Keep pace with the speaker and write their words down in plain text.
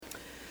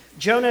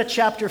Jonah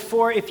chapter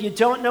 4. If you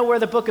don't know where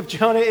the book of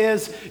Jonah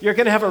is, you're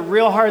going to have a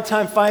real hard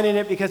time finding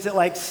it because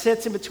it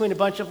sits in between a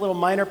bunch of little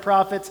minor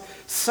prophets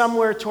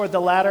somewhere toward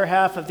the latter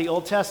half of the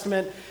Old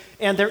Testament.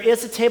 And there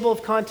is a table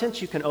of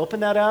contents. You can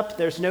open that up.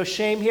 There's no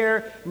shame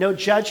here, no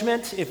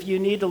judgment if you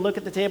need to look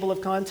at the table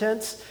of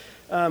contents.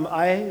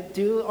 I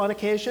do on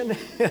occasion.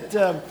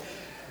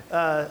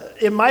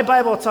 In my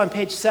Bible, it's on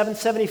page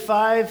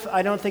 775.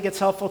 I don't think it's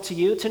helpful to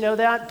you to know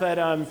that,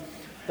 but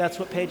that's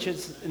what page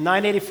is.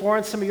 984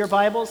 in some of your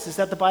Bibles. Is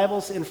that the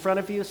Bibles in front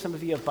of you? Some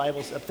of you have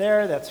Bibles up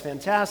there. That's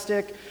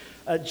fantastic.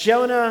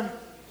 Jonah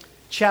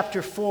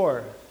chapter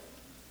 4.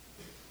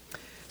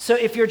 So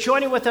if you're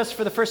joining with us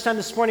for the first time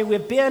this morning,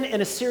 we've been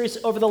in a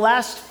series over the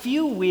last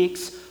few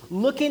weeks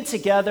looking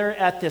together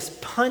at this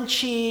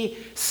punchy,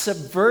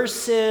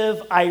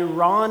 subversive,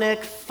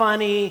 ironic,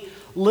 funny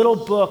little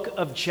book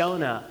of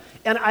Jonah.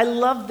 And I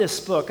love this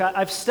book.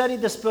 I've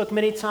studied this book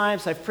many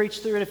times. I've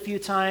preached through it a few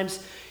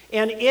times.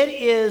 And it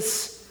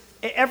is,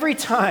 every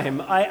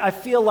time, I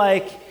feel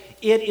like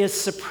it is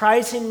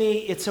surprising me.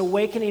 It's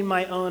awakening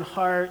my own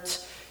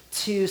heart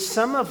to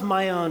some of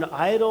my own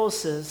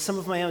idols, some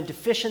of my own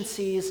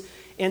deficiencies,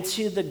 and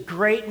to the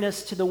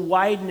greatness, to the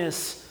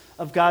wideness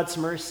of God's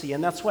mercy.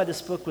 And that's why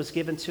this book was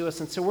given to us.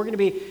 And so we're going to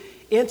be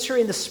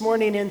entering this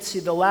morning into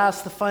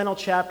the final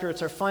chapter.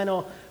 It's our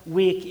final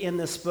week in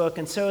this book.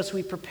 And so as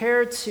we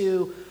prepare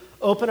to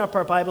open up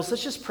our Bibles,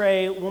 let's just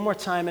pray one more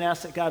time and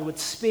ask that God would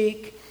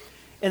speak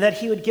and that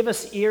he would give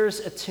us ears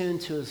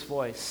attuned to his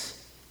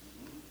voice.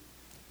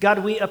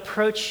 God, we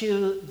approach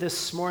you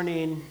this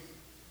morning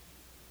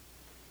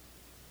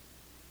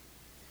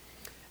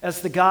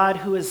as the God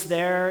who is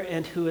there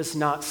and who is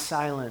not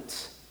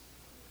silent.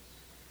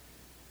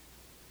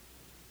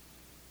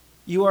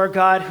 You are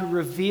God who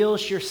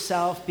reveals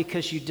yourself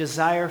because you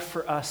desire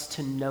for us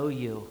to know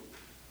you.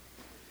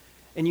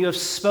 And you have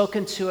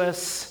spoken to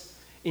us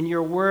in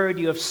your word.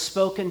 You have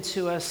spoken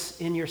to us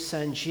in your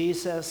Son,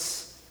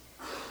 Jesus.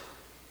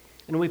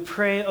 And we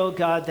pray, oh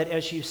God, that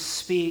as you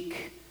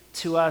speak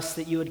to us,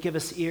 that you would give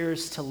us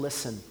ears to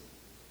listen.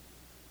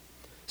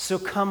 So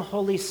come,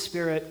 Holy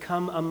Spirit,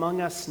 come among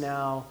us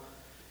now.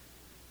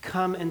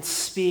 Come and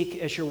speak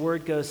as your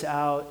word goes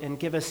out and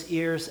give us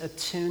ears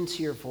attuned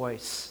to your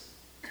voice.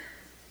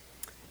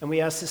 And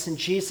we ask this in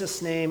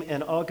Jesus' name,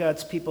 and all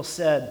God's people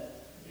said,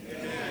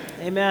 Amen.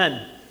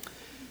 Amen.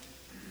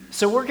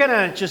 So we're going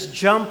to just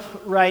jump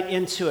right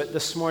into it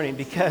this morning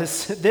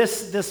because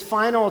this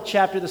final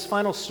chapter, this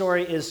final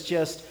story is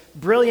just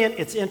brilliant.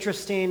 It's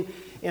interesting.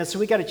 And so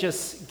we got to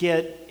just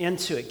get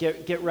into it,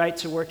 get right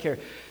to work here.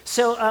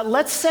 So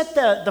let's set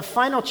the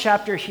final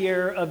chapter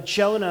here of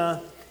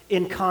Jonah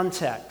in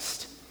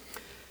context.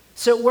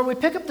 So where we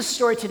pick up the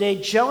story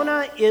today,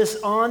 Jonah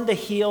is on the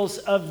heels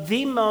of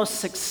the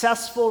most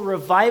successful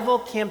revival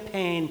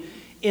campaign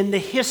in the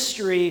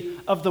history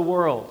of the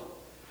world.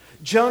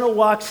 Jonah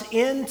walks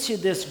into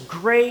this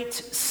great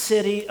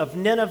city of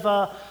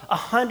Nineveh,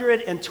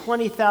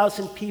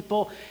 120,000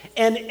 people,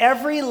 and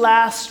every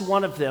last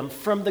one of them,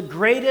 from the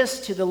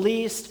greatest to the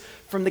least,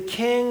 from the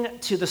king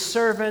to the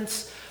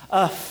servants,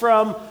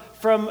 from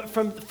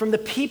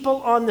the people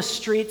on the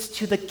streets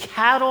to the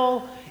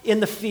cattle in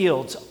the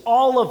fields,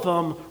 all of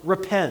them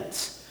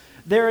repent.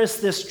 There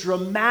is this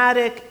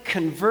dramatic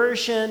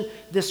conversion,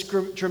 this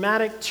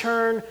dramatic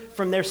turn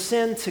from their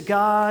sin to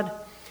God.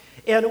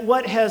 And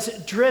what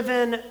has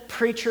driven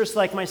preachers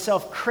like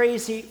myself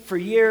crazy for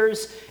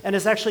years and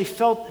has actually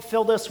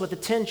filled us with a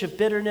tinge of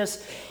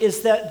bitterness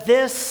is that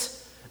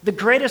the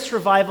greatest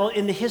revival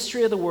in the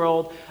history of the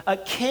world,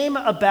 came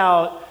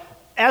about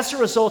as a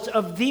result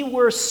of the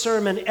worst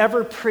sermon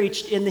ever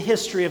preached in the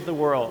history of the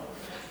world.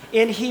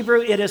 In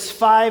Hebrew, it is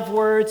 5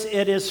 words.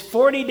 It is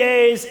 40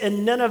 days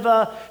and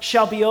Nineveh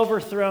shall be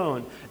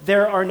overthrown.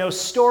 There are no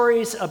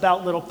stories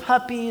about little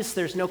puppies.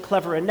 There's no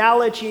clever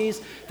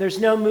analogies. There's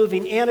no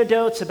moving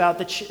anecdotes about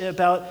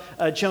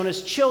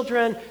Jonah's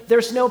children.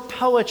 There's no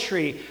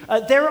poetry.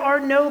 There are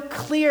no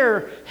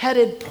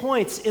clear-headed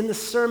points in the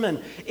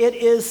sermon. It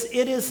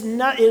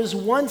is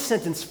one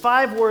sentence,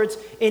 5 words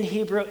in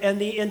Hebrew, and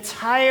the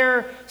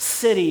entire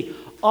city,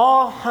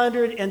 all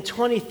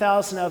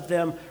 120,000 of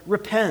them,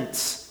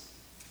 repents.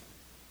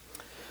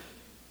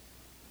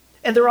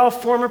 And they're all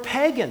former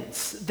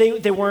pagans.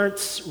 They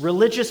weren't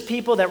religious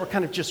people that were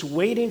kind of just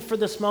waiting for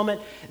this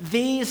moment.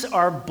 These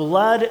are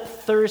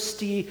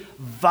bloodthirsty,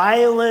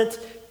 violent,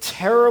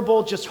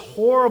 terrible, just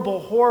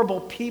horrible,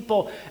 horrible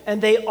people. And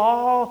they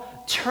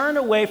all turn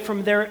away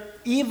from their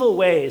evil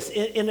ways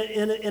in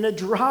a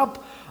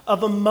drop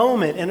of a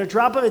moment, in a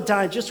drop of a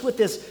dime, just with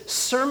this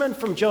sermon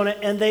from Jonah.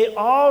 And they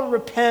all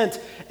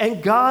repent.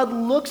 And God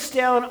looks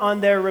down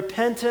on their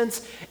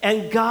repentance,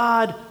 and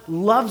God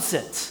loves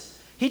it.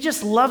 He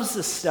just loves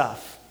this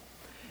stuff.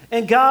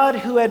 And God,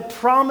 who had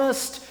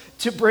promised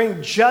to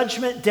bring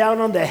judgment down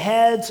on the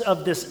heads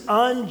of this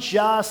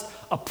unjust,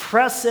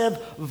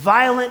 oppressive,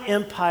 violent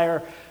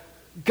empire,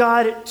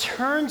 God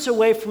turns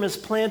away from his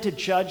plan to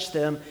judge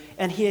them,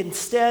 and he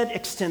instead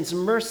extends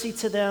mercy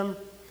to them.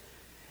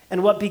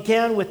 And what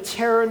began with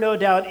terror, no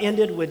doubt,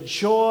 ended with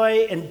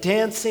joy and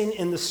dancing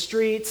in the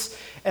streets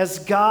as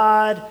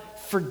God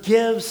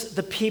forgives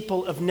the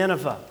people of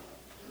Nineveh.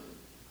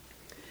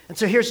 And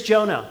so here's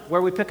Jonah,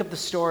 where we pick up the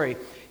story.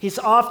 He's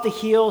off the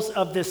heels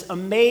of this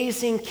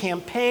amazing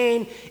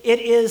campaign. It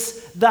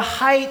is the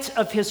height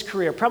of his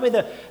career, probably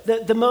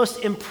the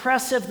most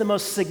impressive, the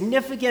most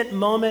significant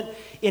moment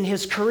in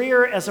his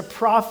career as a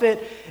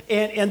prophet.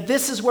 And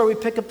this is where we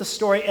pick up the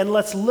story. And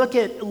let's look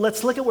at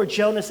where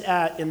Jonah's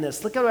at in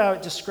this. Look at how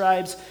it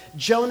describes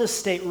Jonah's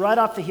state right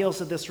off the heels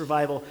of this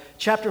revival.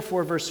 Chapter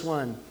 4, verse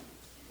 1.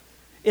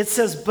 It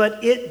says,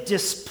 "But it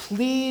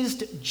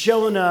displeased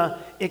Jonah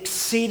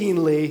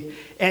exceedingly,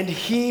 and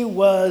he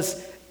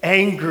was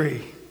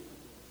angry."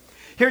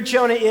 Here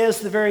Jonah is,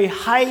 the very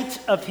height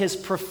of his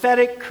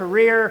prophetic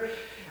career.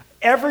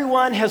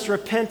 Everyone has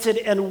repented,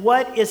 and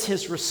what is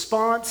his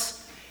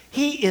response?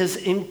 He is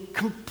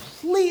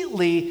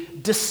completely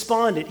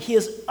despondent. He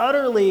is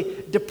utterly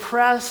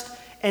depressed,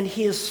 and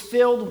he is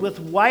filled with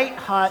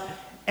white-hot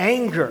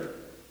anger.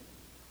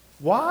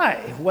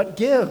 Why? What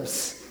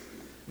gives?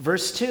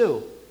 Verse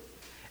 2,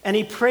 "And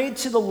he prayed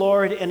to the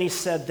Lord, and he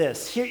said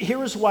this."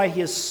 Here is why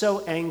he is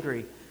so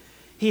angry.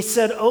 He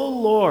said, "O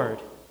Lord,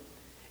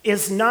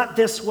 is not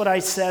this what I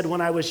said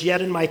when I was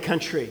yet in my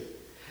country?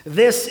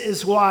 This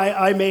is why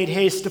I made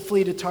haste to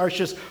flee to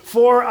Tarshish,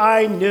 for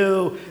I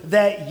knew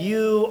that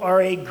you are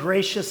a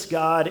gracious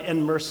God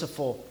and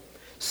merciful,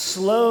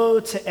 slow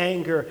to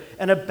anger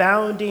and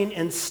abounding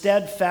in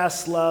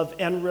steadfast love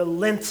and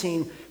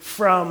relenting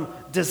from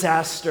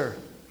disaster.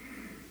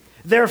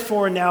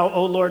 Therefore now,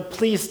 O Lord,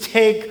 please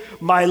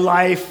take my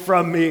life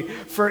from me,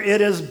 for it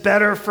is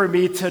better for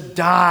me to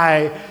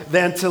die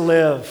than to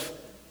live."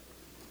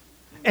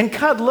 And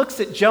God looks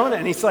at Jonah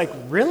and he's like,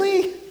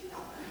 "Really?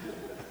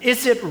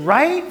 Is it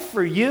right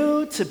for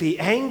you to be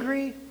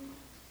angry?"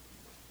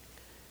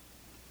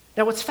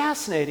 Now what's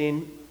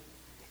fascinating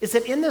is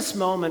that in this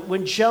moment,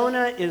 when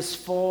Jonah is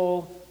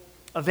full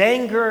of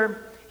anger,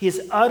 he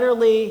is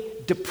utterly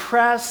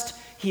depressed,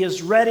 he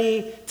is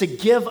ready to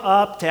give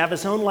up, to have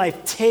his own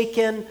life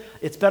taken.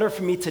 It's better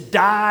for me to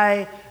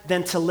die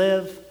than to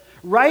live.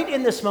 Right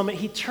in this moment,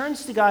 he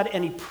turns to God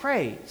and he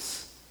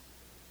prays.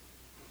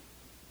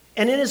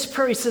 And in his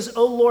prayer, he says,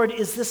 "O Lord,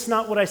 is this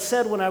not what I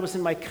said when I was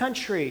in my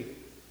country?"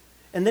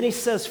 And then he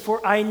says, "For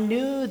I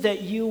knew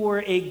that you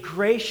were a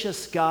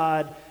gracious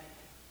God,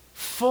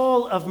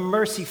 full of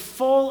mercy,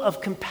 full of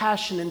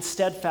compassion and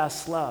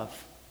steadfast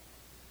love."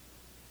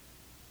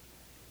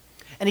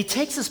 And he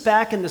takes us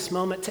back in this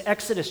moment to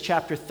Exodus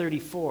chapter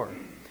 34.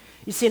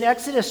 You see, in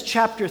Exodus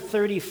chapter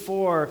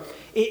 34,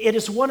 it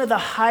is one of the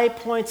high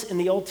points in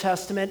the Old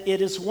Testament.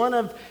 It is one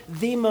of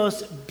the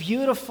most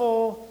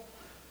beautiful,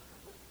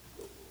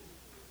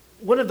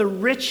 one of the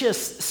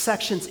richest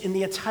sections in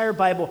the entire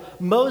Bible.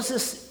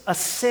 Moses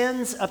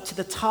ascends up to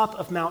the top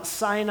of Mount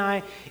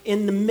Sinai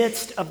in the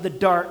midst of the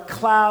dark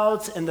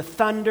clouds and the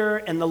thunder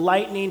and the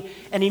lightning,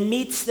 and he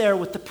meets there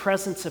with the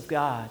presence of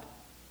God.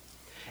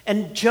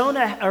 And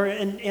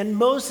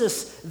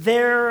Moses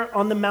there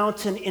on the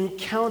mountain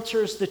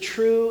encounters the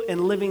true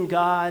and living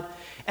God.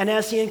 And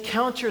as he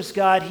encounters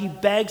God, he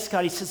begs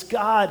God. He says,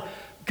 God,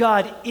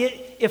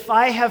 if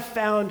I have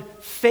found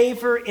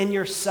favor in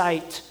your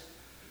sight,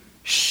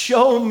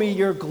 show me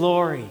your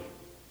glory."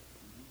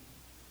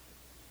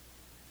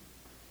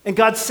 And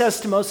God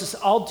says to Moses,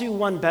 "I'll do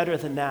one better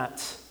than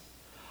that.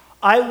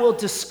 I will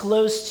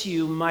disclose to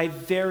you my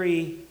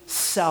very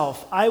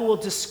self. I will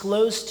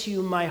disclose to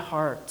you my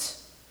heart."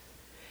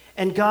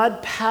 And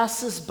God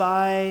passes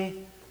by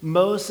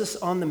Moses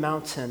on the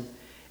mountain,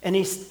 and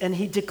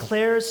he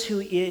declares who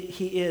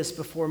he is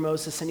before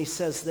Moses, and he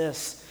says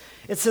this.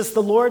 It says,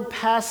 "The Lord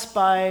passed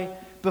by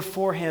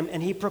before him,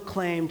 and he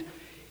proclaimed,"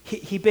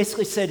 he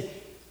basically said,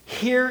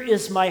 "Here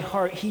is my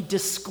heart." He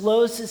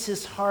discloses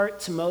his heart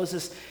to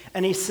Moses,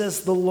 and he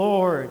says, the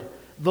Lord,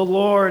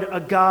 a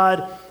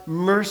God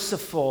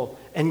merciful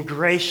and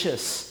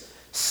gracious,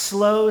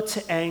 slow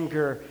to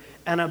anger,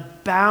 and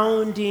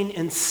abounding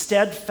in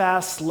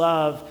steadfast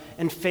love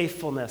and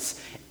faithfulness."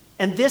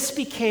 And this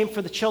became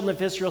for the children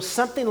of Israel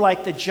something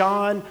like the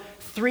John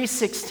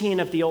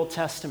 3:16 of the Old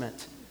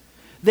Testament.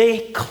 They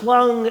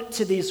clung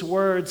to these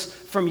words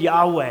from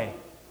Yahweh.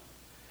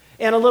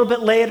 And a little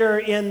bit later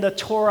in the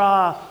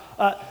Torah,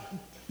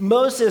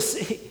 Moses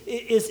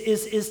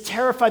is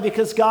terrified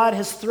because God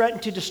has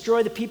threatened to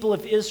destroy the people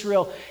of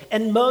Israel.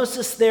 And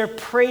Moses there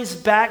prays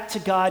back to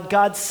God,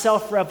 God's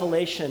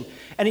self-revelation.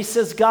 And he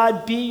says,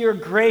 "God, be your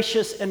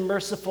gracious and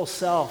merciful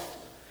self."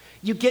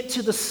 You get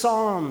to the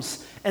Psalms,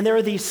 and there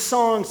are these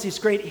songs, these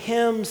great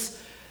hymns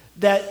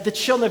that the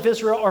children of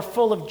Israel are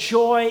full of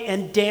joy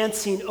and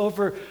dancing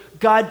over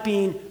God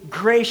being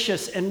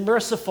gracious and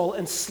merciful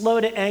and slow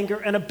to anger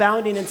and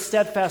abounding in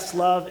steadfast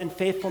love and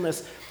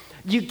faithfulness.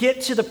 You get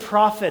to the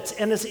prophets,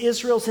 and as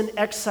Israel's in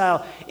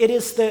exile, it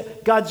is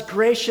God's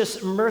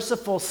gracious,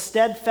 merciful,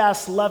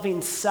 steadfast,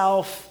 loving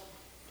self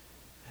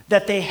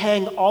that they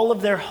hang all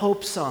of their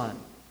hopes on.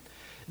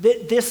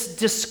 This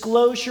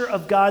disclosure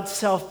of God's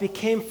self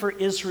became for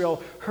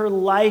Israel her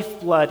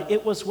lifeblood.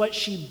 It was what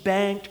she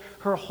banked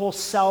her whole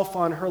self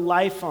on, her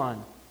life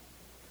on.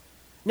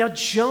 Now,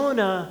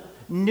 Jonah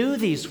knew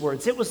these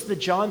words. It was the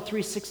John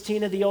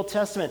 3:16 of the Old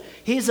Testament.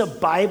 He's a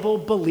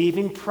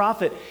Bible-believing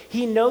prophet.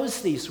 He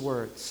knows these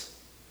words.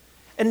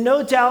 And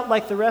no doubt,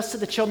 like the rest of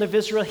the children of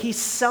Israel, he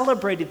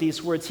celebrated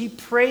these words. He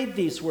prayed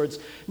these words.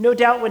 No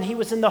doubt when he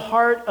was in the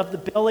heart of the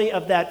belly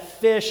of that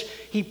fish,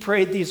 he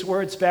prayed these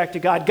words back to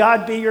God.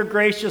 God, be your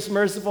gracious,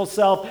 merciful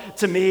self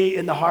to me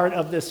in the heart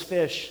of this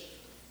fish.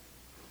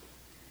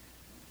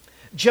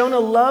 Jonah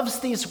loves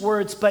these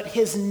words, but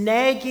his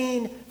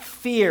nagging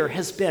fear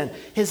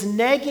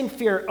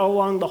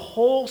along the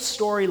whole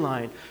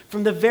storyline,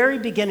 from the very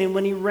beginning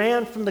when he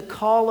ran from the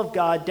call of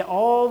God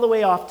all the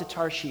way off to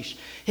Tarshish,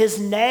 his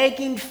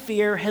nagging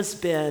fear has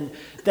been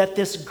that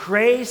this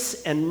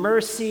grace and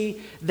mercy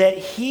that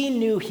he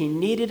knew he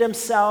needed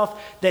himself,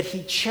 that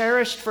he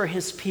cherished for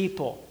his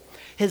people,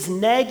 his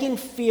nagging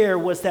fear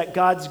was that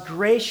God's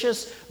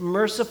gracious,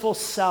 merciful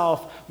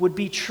self would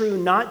be true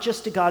not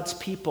just to God's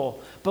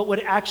people, but would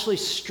actually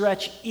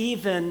stretch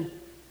even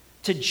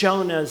to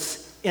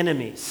Jonah's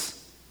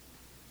enemies.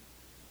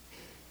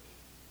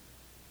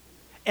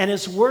 And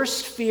his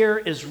worst fear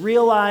is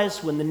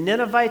realized when the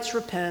Ninevites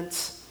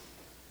repent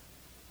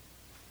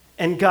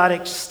and God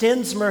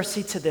extends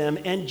mercy to them,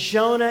 and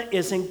Jonah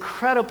is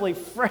incredibly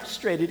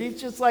frustrated. He's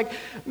just like,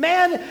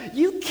 man,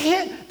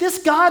 this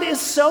God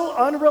is so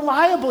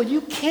unreliable.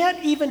 You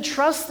can't even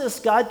trust this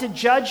God to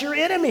judge your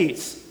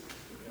enemies.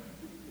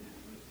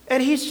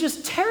 And he's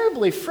just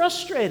terribly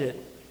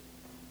frustrated.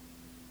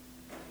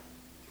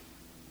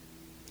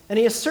 And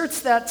he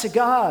asserts that to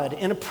God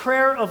in a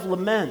prayer of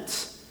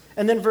lament.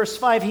 And then verse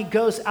 5, he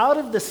goes out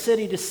of the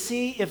city to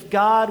see if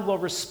God will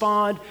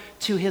respond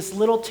to his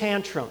little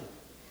tantrum.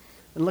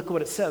 And look at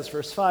what it says,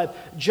 verse 5.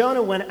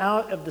 Jonah went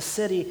out of the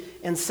city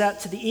and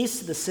sat to the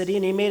east of the city,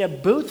 and he made a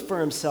booth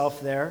for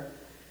himself there.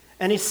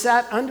 And he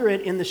sat under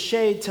it in the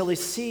shade till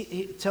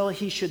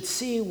he should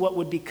see what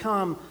would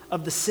become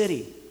of the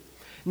city.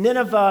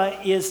 Nineveh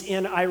is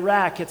in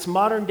Iraq. It's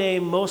modern-day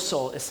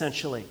Mosul,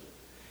 essentially.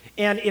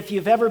 And if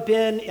you've ever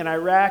been in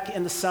Iraq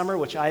in the summer,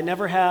 which I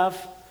never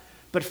have,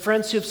 but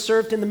friends who've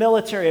served in the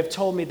military have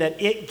told me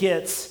that it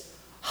gets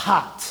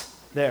hot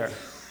there.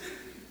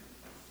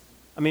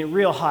 I mean,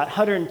 real hot,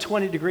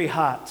 120-degree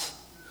hot.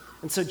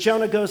 And so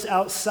Jonah goes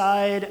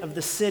outside of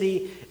the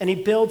city, and he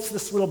builds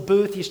this little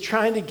booth. He's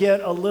trying to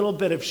get a little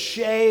bit of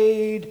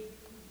shade.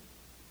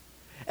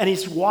 And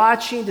he's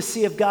watching to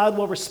see if God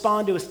will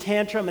respond to his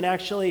tantrum and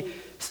actually,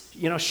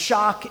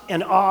 shock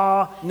and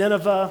awe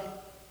Nineveh.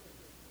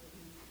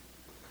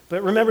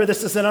 But remember,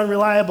 this is an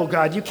unreliable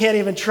God. You can't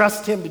even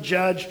trust him to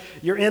judge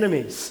your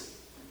enemies.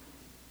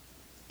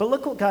 But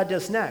look what God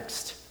does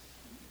next.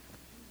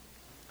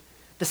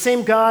 The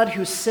same God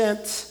who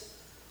sent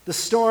the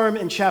storm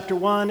in chapter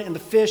 1 and the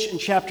fish in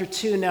chapter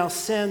 2 now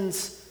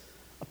sends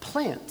a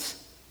plant.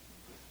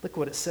 Look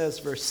what it says,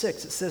 verse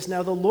 6. It says,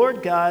 now the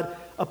Lord God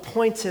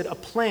appointed a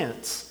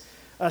plant.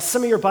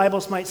 Some of your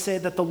Bibles might say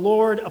that the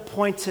Lord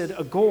appointed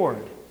a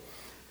gourd.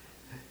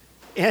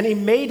 And he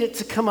made it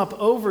to come up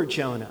over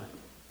Jonah,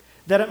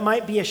 that it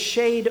might be a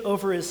shade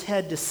over his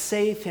head to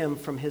save him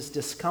from his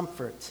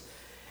discomfort.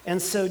 And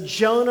so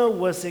Jonah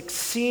was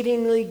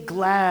exceedingly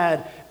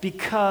glad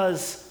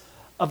because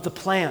of the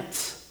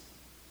plant.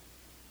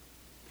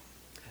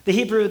 The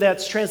Hebrew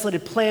that's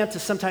translated plant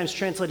is sometimes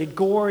translated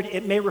gourd.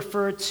 It may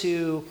refer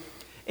to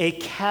a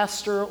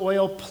castor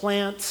oil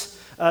plant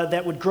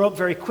that would grow up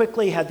very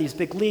quickly, had these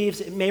big leaves.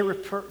 It may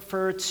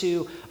refer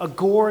to a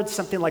gourd,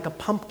 something like a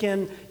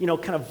pumpkin,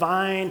 kind of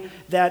vine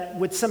that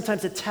would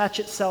sometimes attach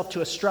itself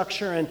to a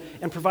structure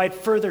and provide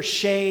further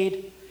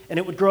shade, and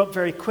it would grow up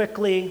very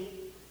quickly.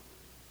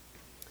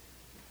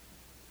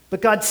 But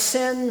God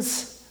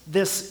sends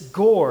this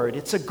gourd.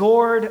 It's a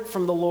gourd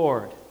from the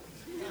Lord.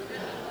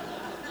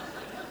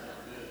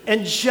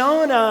 And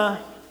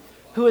Jonah,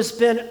 who has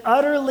been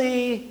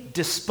utterly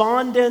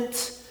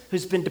despondent,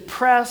 who's been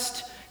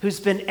depressed, who's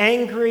been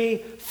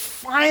angry,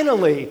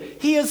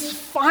 he is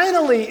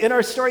finally, in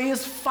our story, he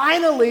is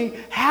finally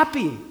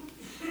happy.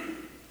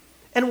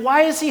 And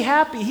why is he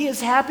happy? He is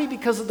happy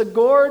because of the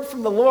gourd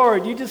from the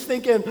Lord. You're just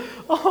thinking,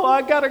 oh,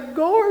 I got a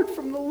gourd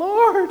from the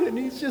Lord. And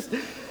he's just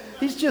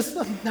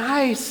a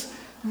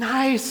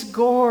nice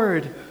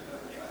gourd.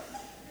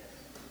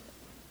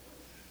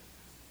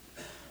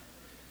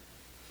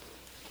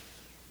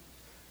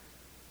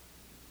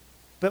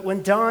 But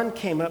when dawn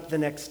came up the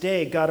next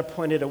day, God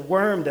appointed a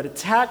worm that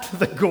attacked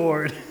the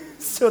gourd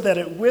so that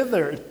it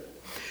withered.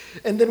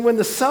 And then when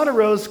the sun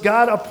arose,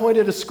 God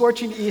appointed a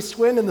scorching east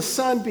wind, and the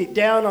sun beat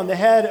down on the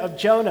head of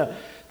Jonah.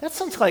 That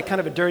sounds like kind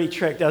of a dirty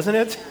trick, doesn't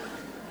it?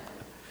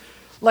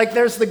 Like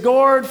there's the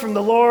gourd from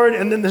the Lord,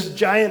 and then this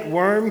giant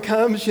worm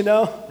comes, and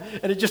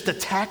it just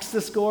attacks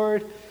this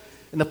gourd,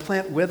 and the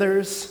plant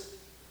withers.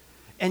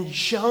 And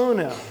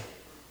Jonah,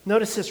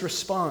 notice his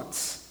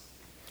response.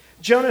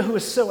 Jonah, who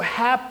was so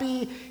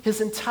happy,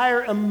 his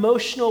entire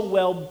emotional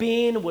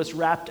well-being was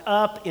wrapped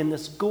up in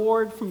this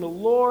gourd from the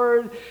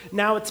Lord.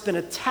 Now it's been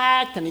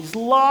attacked and he's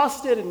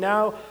lost it, and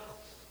now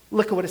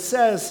look at what it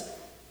says.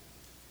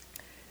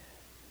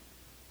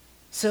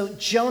 So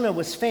Jonah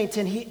was faint,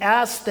 and he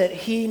asked that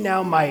he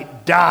now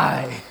might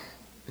die,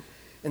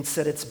 and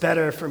said, "It's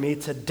better for me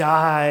to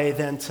die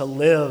than to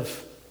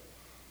live."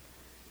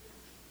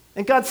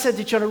 And God said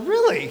to Jonah,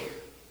 "Really?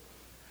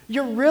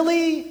 You're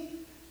really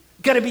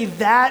going to be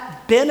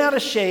that bent out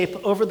of shape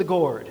over the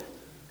gourd?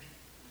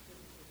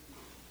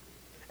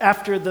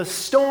 After the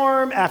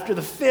storm, after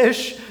the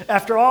fish,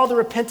 after all the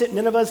repentant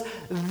Ninevehs,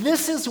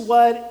 this is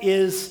what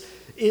is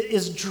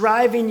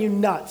driving you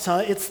nuts,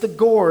 huh? It's the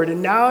gourd,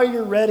 and now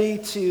you're ready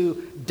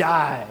to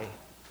die."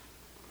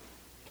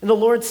 And the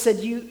Lord said,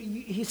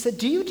 he said,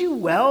 "Do you do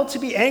well to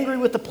be angry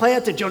with the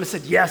plant?" And Jonah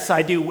said, "Yes,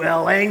 I do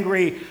well.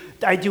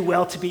 I do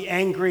well to be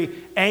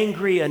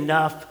angry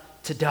enough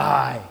to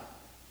die."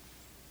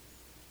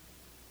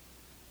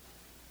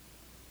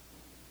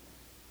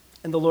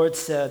 And the Lord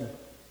said,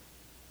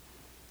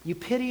 "You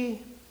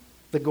pity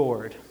the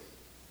gourd.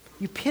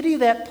 You pity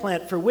that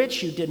plant for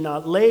which you did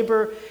not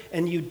labor,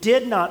 and you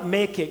did not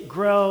make it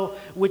grow,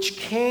 which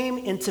came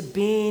into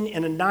being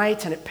in a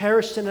night, and it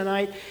perished in a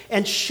night.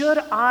 And should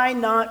I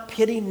not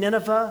pity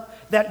Nineveh,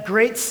 that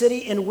great city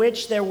in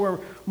which there were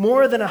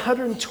more than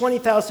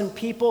 120,000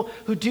 people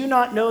who do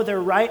not know their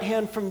right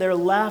hand from their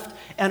left,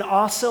 and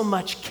also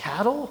much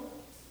cattle?"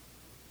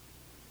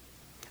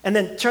 And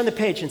then turn the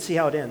page and see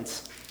how it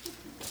ends.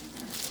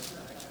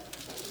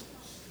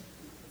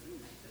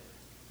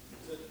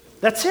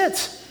 That's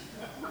it.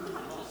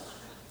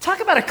 Talk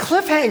about a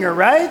cliffhanger,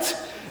 right?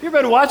 You've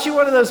been watching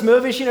one of those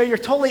movies, you're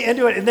totally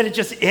into it, and then it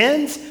just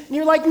ends, and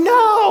you're like,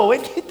 no,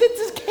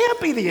 this can't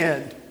be the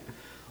end.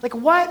 Like,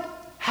 what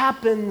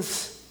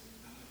happens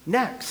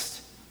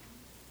next?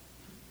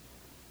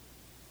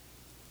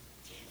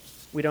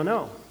 We don't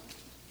know.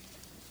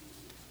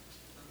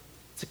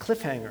 It's a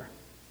cliffhanger.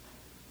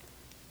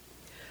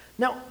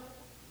 Now,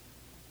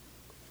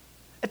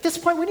 at this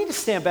point, we need to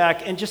stand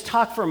back and just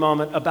talk for a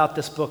moment about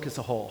this book as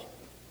a whole.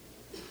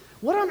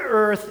 What on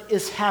earth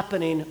is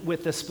happening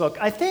with this book?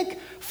 I think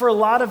for a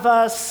lot of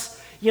us,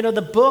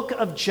 the book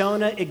of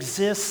Jonah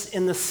exists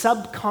in the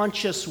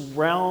subconscious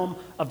realm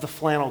of the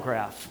flannel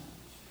graph.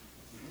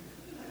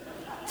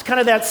 It's kind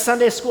of that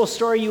Sunday school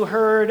story you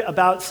heard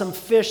about some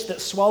fish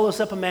that swallows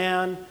up a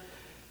man.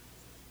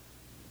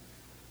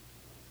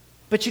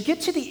 But you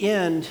get to the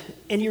end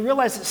and you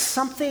realize that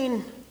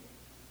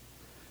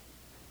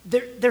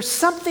there's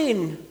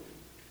something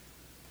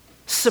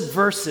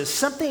subversive,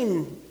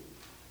 something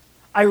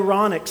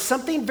ironic,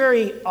 something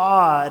very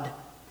odd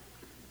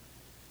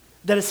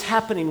that is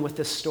happening with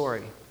this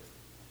story.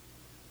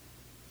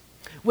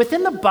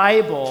 Within the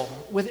Bible,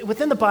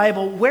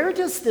 where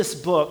does this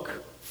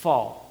book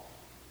fall?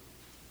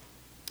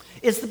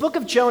 Is the book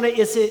of Jonah,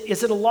 is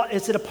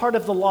it a part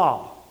of the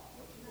law?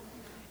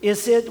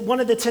 Is it one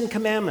of the 10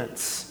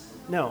 Commandments?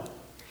 No.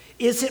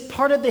 Is it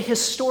part of the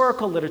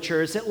historical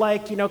literature? Is it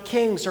like,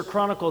 Kings or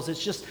Chronicles?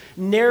 It's just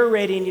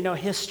narrating,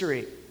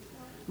 history.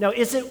 Now,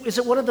 is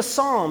it one of the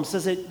Psalms?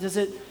 Is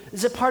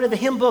it part of the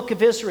hymn book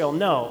of Israel?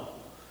 No.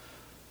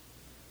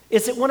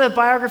 Is it one of the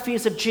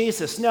biographies of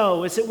Jesus?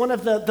 No. Is it one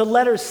of the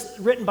letters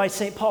written by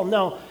St. Paul?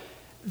 No.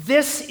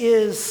 This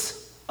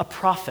is a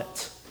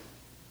prophet.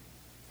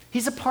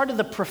 He's a part of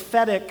the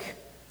prophetic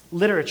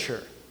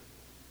literature.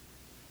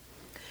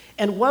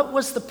 And what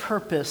was the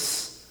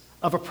purpose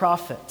of a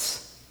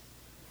prophet?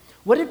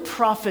 What did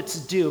prophets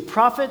do?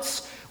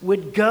 Prophets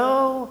would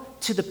go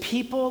to the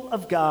people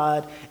of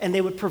God and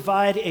they would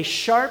provide a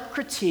sharp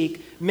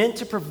critique meant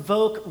to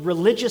provoke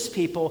religious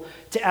people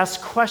to ask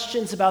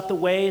questions about the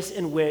ways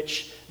in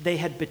which they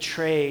had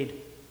betrayed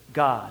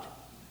God.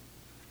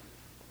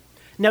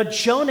 Now,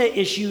 Jonah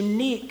is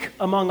unique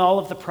among all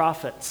of the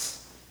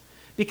prophets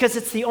because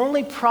it's the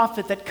only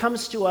prophet that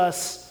comes to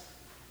us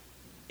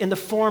in the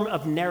form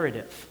of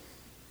narrative.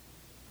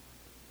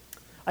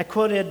 I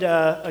quoted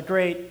a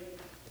great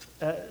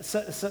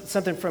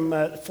something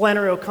from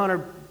Flannery O'Connor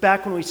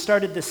back when we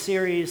started this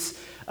series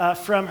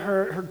from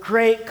her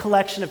great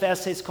collection of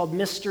essays called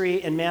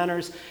Mystery and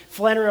Manners.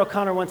 Flannery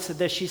O'Connor once said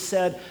this. She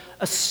said,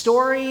 "A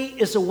story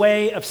is a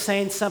way of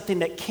saying something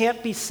that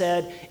can't be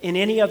said in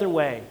any other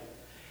way,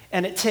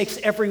 and it takes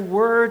every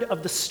word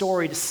of the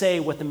story to say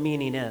what the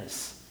meaning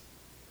is."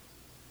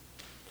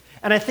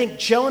 And I think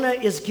Jonah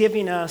is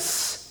giving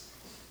us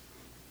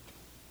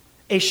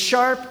a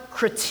sharp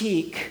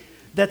critique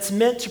that's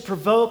meant to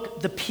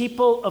provoke the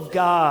people of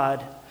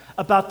God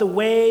about the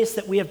ways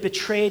that we have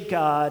betrayed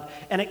God,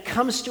 and it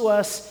comes to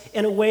us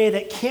in a way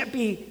that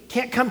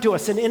can't come to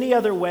us in any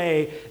other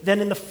way than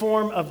in the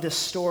form of this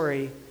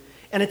story.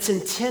 And it's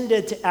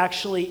intended to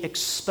actually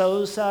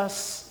expose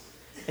us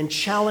and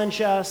challenge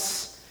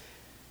us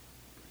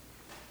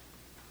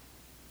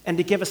and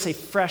to give us a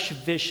fresh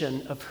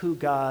vision of who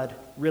God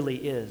really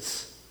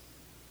is.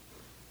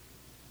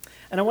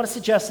 And I want to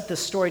suggest that this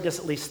story does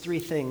at least three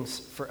things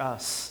for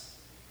us.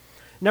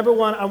 Number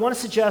one, I want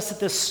to suggest that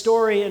this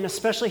story, and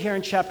especially here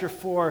in chapter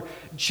 4,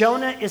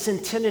 Jonah is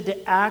intended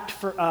to act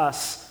for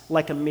us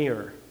like a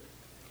mirror.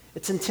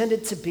 It's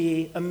intended to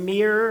be a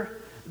mirror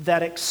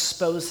that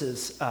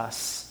exposes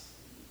us.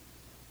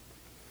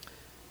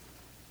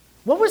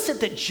 What was it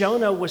that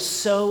Jonah was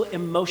so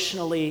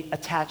emotionally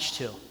attached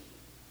to?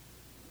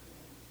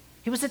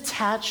 He was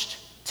attached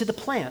to the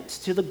plant,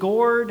 to the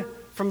gourd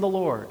from the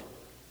Lord.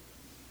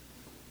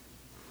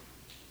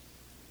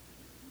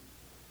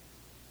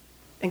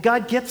 And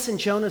God gets in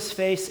Jonah's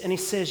face and he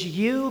says,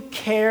 you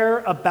care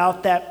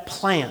about that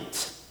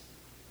plant.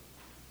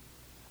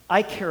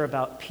 I care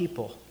about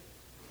people.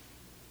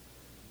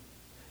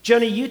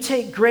 Jonah, you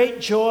take great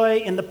joy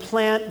in the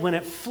plant when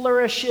it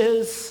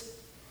flourishes,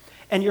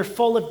 and you're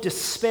full of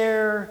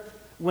despair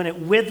when it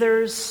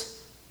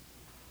withers.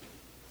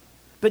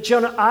 But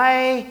Jonah,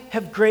 I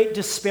have great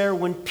despair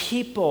when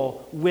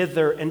people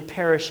wither and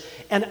perish,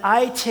 and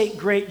I take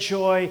great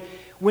joy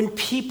when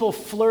people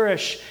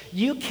flourish.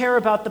 You care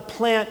about the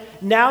plant.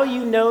 Now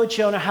you know,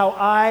 Jonah, how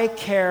I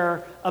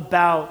care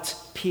about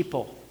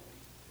people.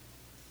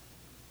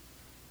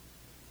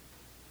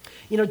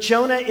 You know,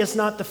 Jonah is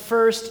not the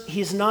first,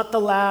 he's not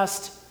the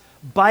last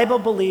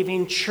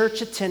Bible-believing,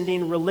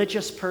 church-attending,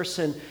 religious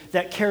person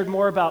that cared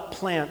more about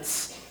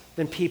plants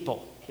than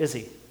people, is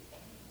he?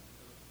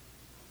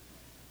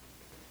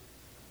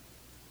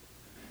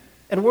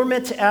 And we're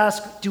meant to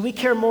ask, do we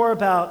care more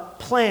about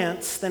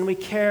plants than we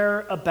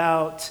care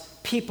about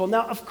people?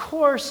 Now, of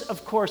course,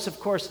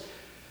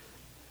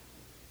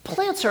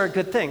 plants are a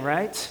good thing,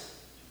 right?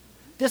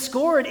 This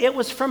gourd, it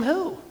was from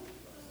who?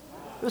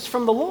 It was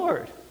from the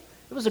Lord.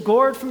 It was a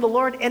gourd from the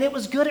Lord, and it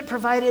was good. It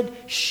provided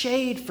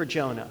shade for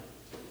Jonah.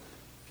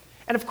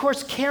 And of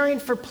course, caring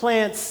for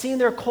plants, seeing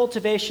their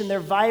cultivation,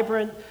 their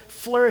vibrant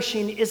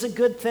flourishing is a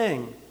good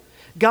thing.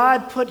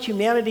 God put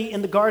humanity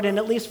in the garden,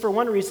 at least for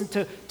one reason,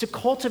 to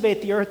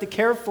cultivate the earth, to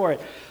care for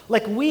it.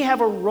 Like we have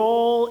a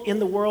role in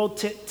the world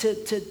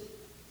to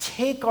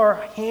take our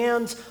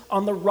hands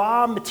on the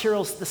raw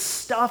materials, the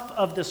stuff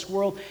of this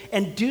world,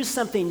 and do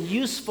something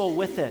useful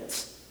with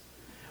it.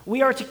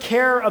 We are to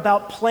care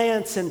about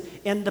plants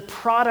and the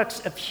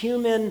products of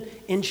human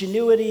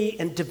ingenuity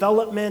and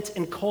development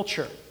and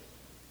culture.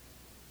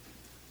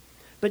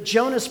 But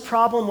Jonah's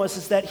problem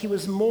was that he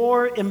was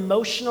more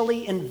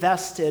emotionally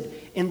invested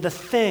in the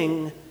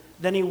thing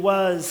than he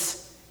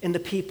was in the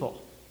people.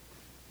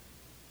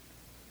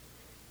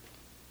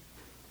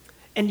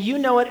 And you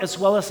know it as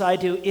well as I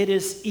do, it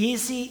is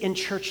easy in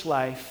church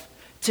life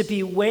to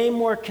be way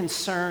more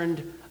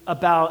concerned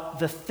about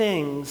the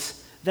things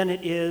than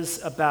it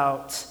is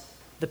about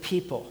the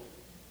people.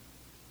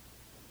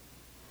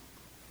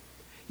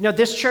 You know,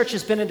 this church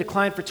has been in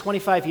decline for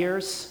 25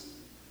 years,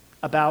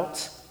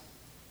 about.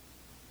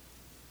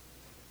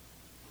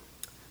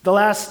 The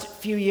last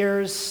few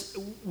years,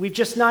 we've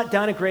just not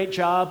done a great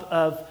job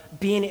of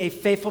being a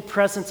faithful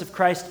presence of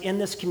Christ in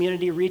this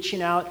community,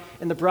 reaching out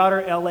in the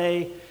broader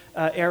LA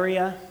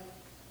area.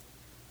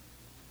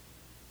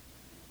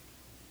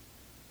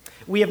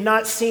 We have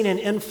not seen an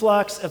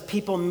influx of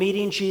people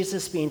meeting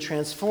Jesus, being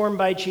transformed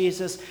by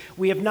Jesus.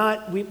 We've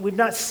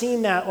not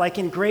seen that like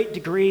in great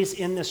degrees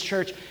in this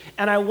church.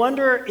 And I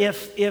wonder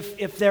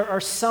if there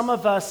are some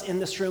of us in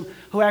this room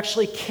who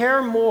actually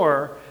care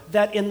more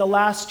that in the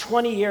last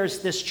 20 years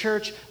this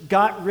church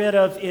got rid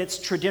of its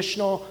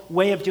traditional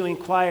way of doing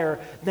choir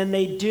than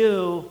they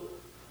do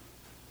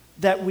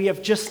that we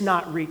have just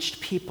not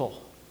reached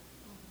people.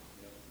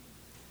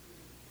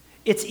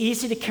 It's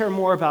easy to care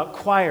more about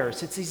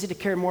choirs. It's easy to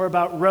care more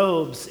about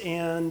robes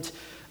and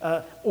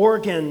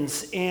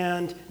organs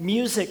and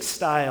music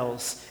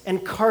styles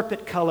and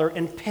carpet color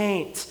and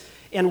paint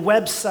and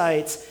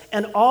websites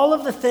and all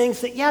of the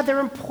things that, yeah, they're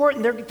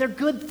important. They're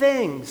good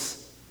things.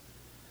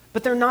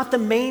 But they're not the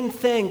main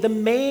thing. The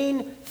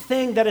main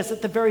thing that is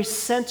at the very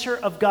center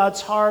of God's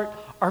heart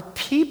are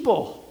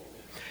people.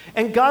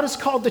 And God has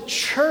called the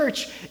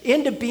church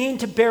into being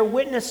to bear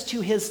witness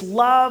to his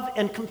love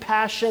and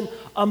compassion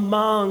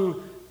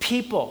among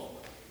people.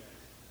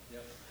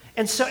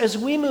 And so as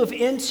we move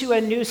into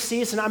a new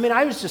season,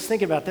 I was just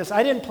thinking about this.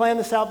 I didn't plan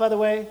this out, by the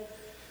way,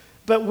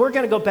 but we're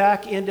going to go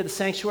back into the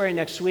sanctuary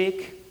next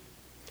week.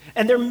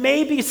 And there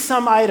may be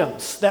some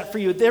items that for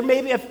you, there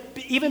may have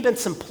even been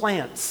some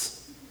plants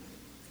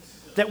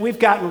that we've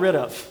gotten rid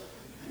of.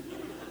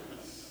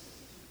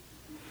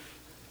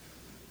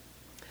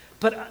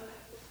 But,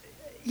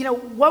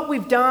 what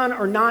we've done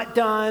or not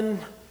done,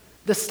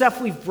 the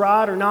stuff we've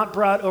brought or not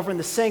brought over in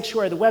the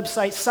sanctuary, the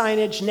website,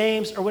 signage,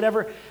 names, or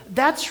whatever,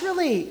 that's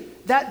really,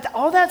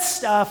 all that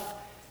stuff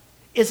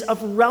is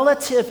of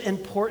relative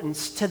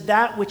importance to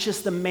that which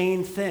is the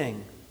main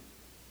thing.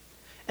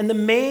 And the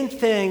main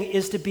thing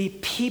is to be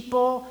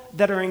people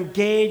that are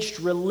engaged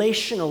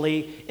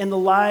relationally in the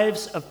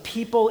lives of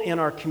people in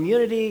our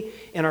community,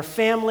 in our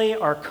family,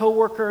 our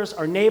coworkers,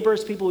 our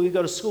neighbors, people we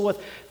go to school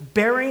with,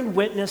 bearing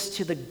witness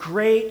to the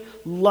great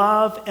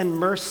love and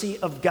mercy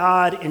of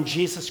God in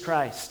Jesus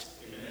Christ.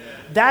 Amen.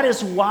 That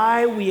is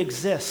why we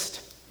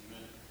exist.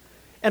 Amen.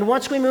 And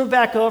once we moved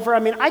back over,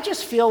 I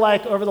just feel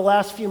like over the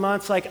last few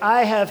months, like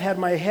I have had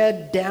my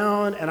head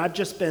down and I've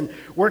just been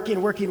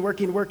working,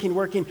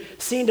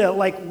 seeing to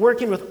like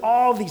working with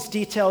all these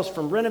details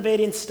from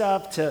renovating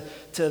stuff to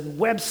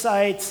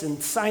websites and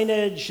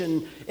signage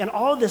and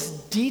all this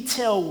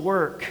detail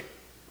work.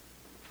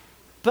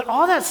 But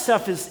all that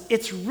stuff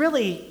it's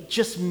really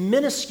just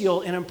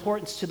minuscule in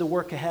importance to the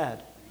work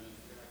ahead.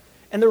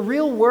 And the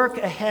real work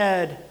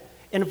ahead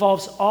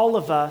involves all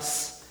of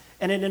us.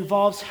 And it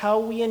involves how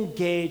we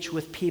engage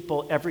with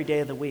people every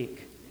day of the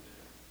week.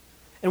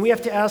 And we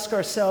have to ask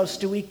ourselves,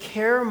 do we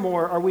care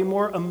more? Are we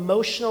more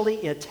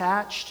emotionally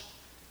attached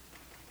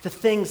to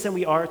things than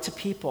we are to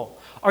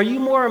people? Are you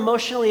more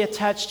emotionally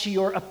attached to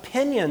your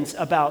opinions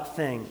about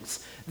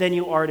things than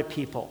you are to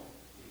people?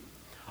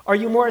 Are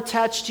you more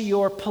attached to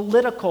your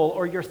political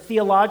or your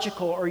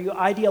theological or your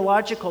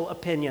ideological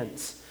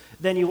opinions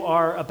than you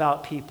are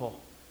about people?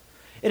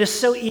 It is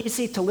so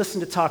easy to listen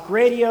to talk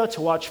radio,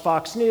 to watch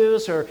Fox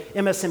News or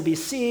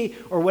MSNBC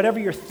or whatever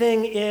your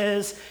thing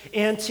is,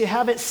 and to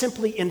have it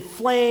simply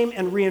inflame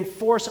and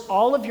reinforce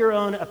all of your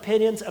own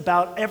opinions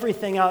about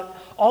everything out,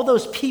 all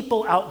those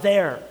people out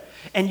there.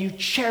 And you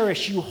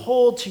cherish, you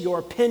hold to your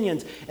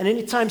opinions. And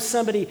anytime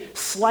somebody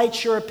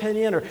slights your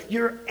opinion or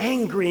you're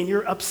angry and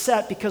you're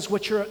upset because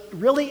what you're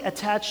really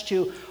attached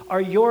to are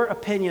your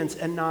opinions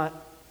and not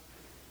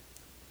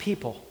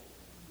people.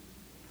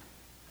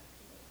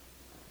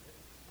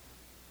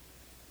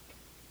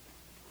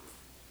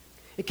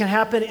 It can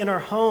happen in our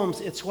homes.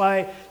 It's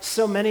why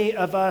so many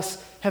of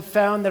us have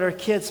found that our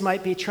kids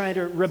might be trying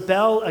to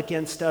rebel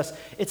against us.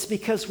 It's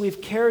because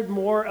we've cared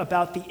more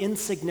about the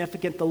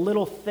insignificant, the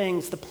little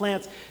things, the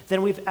plants,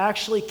 than we've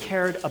actually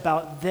cared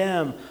about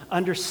them,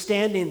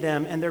 understanding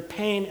them and their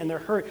pain and their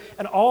hurt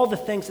and all the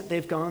things that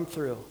they've gone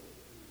through.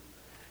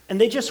 And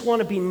they just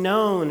want to be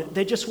known.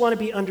 They just want to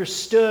be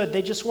understood.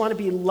 They just want to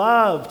be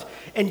loved.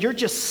 And you're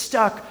just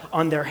stuck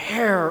on their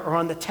hair or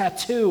on the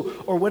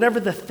tattoo or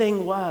whatever the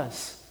thing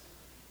was.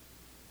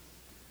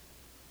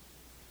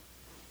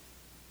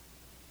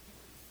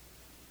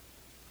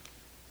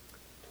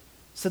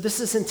 So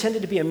this is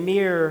intended to be a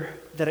mirror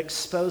that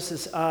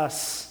exposes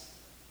us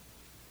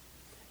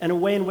and a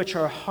way in which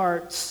our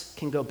hearts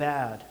can go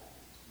bad.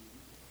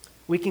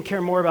 We can care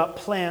more about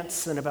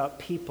plants than about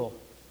people.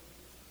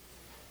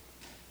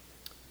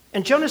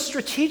 And Jonah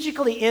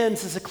strategically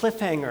ends as a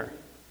cliffhanger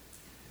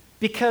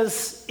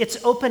because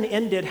it's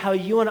open-ended how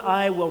you and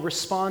I will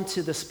respond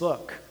to this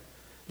book,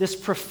 this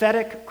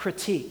prophetic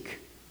critique.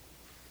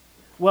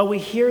 Will we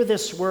hear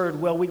this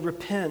word? Will we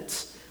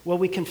repent? Will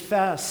we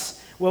confess?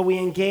 Will we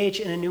engage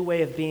in a new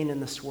way of being in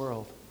this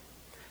world?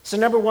 So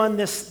number one,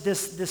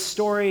 this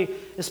story,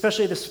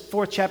 especially this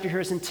fourth chapter here,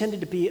 is intended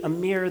to be a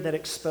mirror that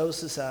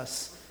exposes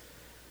us.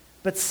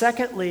 But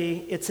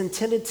secondly, it's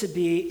intended to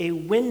be a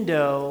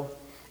window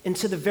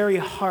into the very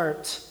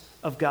heart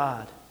of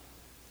God.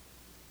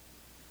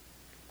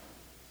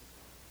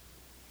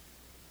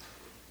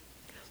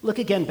 Look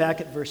again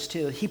back at verse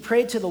 2. He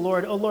prayed to the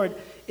Lord, "O Lord,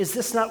 is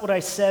this not what I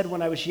said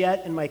when I was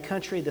yet in my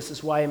country? This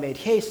is why I made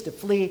haste to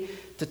flee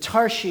to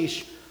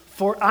Tarshish,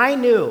 for I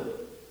knew,"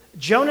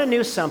 Jonah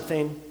knew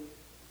something,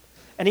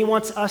 and he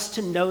wants us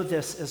to know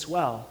this as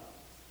well.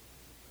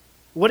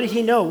 What did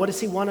he know? What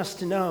does he want us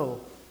to know?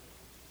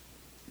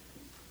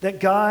 That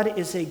God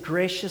is a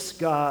gracious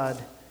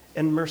God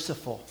and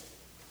merciful.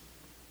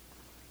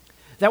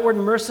 That word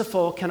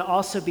merciful can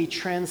also be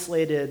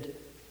translated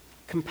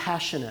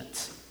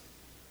compassionate.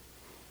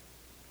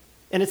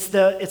 And it's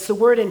the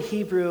word in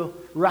Hebrew,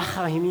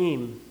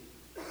 rachamim,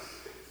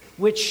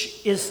 which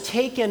is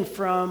taken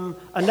from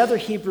another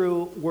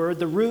Hebrew word.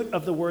 The root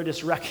of the word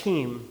is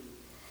rachim,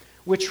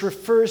 which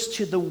refers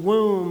to the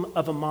womb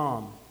of a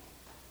mom.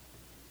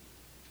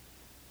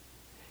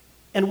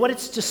 And what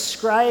it's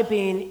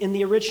describing in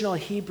the original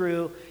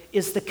Hebrew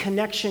is the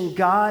connection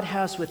God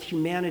has with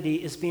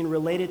humanity is being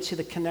related to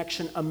the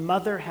connection a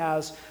mother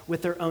has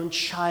with their own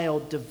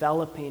child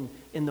developing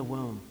in the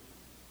womb.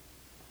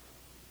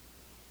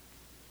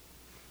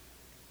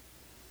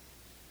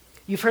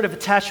 You've heard of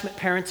attachment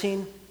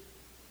parenting.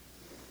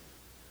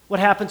 What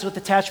happens with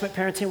attachment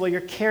parenting? Well, you're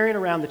carrying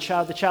around the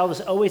child. The child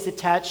is always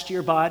attached to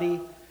your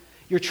body.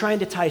 You're trying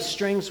to tie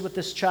strings with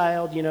this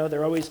child. You know,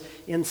 they're always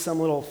in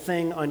some little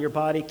thing on your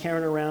body,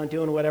 carrying around,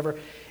 doing whatever.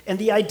 And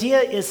the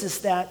idea is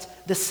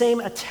that the same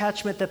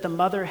attachment that the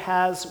mother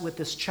has with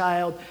this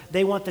child,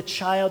 they want the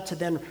child to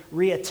then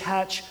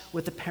reattach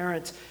with the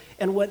parent.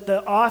 And what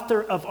the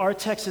author of our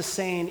text is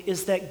saying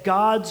is that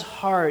God's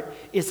heart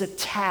is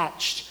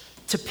attached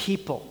to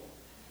people.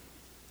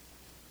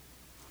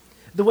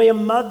 The way a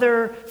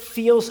mother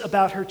feels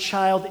about her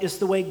child is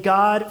the way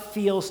God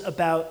feels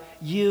about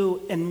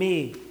you and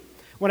me.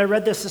 When I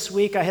read this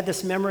week, I had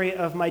this memory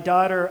of my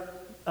daughter,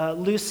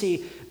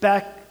 Lucy,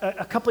 back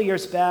a couple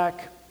years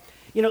back.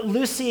 You know,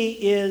 Lucy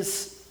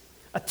is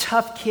a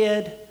tough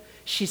kid.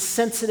 She's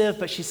sensitive,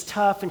 but she's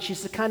tough, and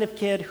she's the kind of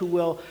kid who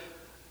will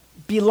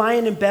be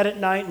lying in bed at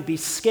night and be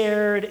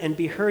scared and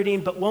be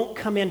hurting, but won't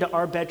come into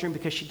our bedroom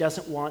because she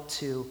doesn't want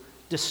to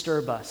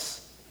disturb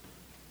us.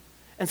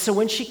 And so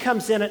when she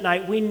comes in at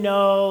night, we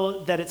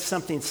know that it's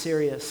something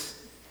serious.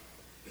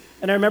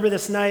 And I remember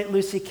this night,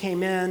 Lucy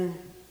came in,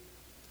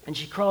 and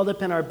she crawled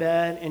up in our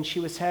bed, and she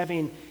was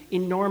having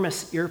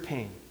enormous ear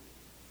pain.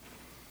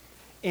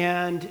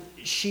 And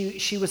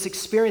she was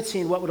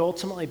experiencing what would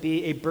ultimately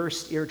be a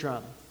burst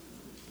eardrum,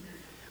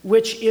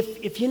 which,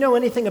 if you know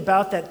anything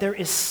about that, there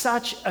is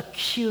such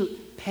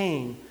acute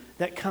pain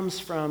that comes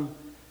from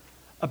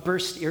a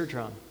burst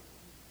eardrum.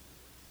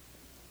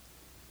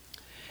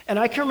 And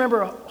I can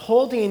remember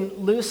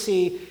holding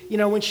Lucy,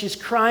 when she's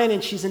crying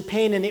and she's in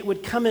pain, and it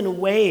would come in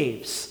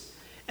waves.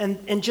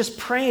 And just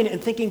praying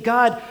and thinking,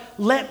 God,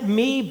 let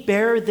me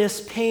bear this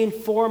pain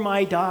for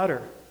my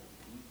daughter.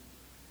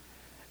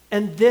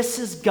 And this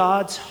is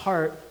God's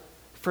heart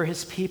for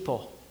his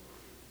people.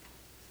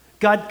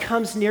 God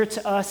comes near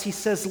to us. He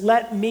says,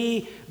 let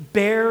me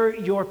bear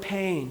your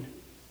pain.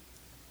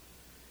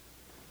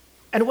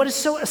 And what is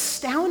so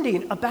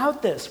astounding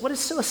about this,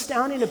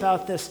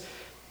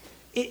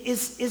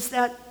 is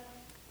that,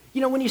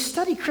 when you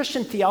study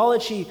Christian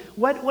theology,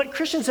 what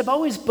Christians have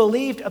always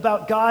believed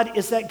about God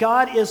is that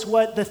God is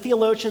what the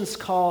theologians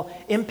call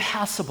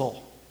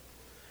impassible,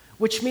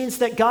 which means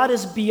that God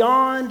is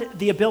beyond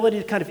the ability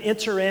to kind of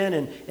enter in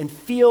and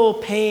feel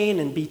pain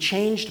and be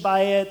changed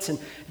by it. And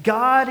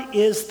God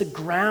is the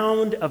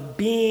ground of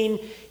being.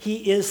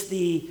 He is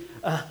the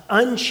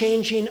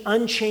unchanging,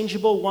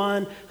 unchangeable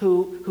one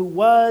who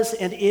was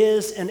and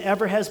is and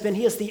ever has been.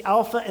 He is the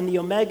Alpha and the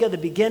Omega, the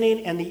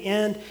beginning and the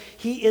end.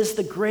 He is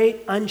the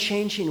great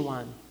unchanging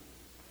one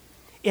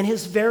in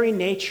his very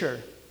nature.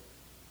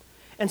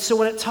 And so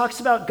when it talks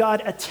about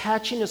God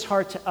attaching his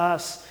heart to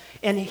us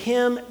and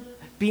him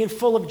being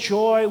full of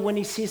joy when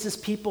he sees his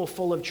people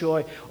full of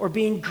joy, or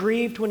being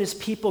grieved when his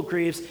people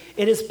grieves,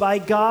 it is by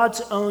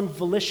God's own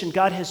volition.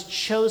 God has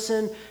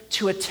chosen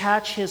to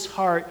attach his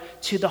heart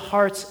to the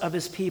hearts of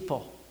his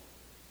people.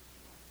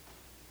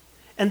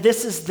 And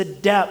this is the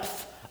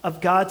depth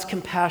of God's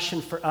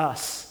compassion for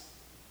us.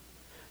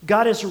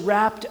 God is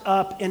wrapped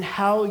up in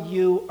how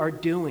you are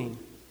doing.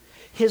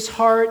 His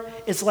heart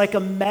is like a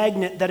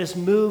magnet that is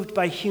moved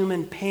by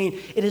human pain.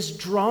 It is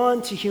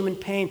drawn to human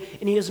pain,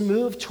 and he is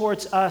moved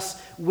towards us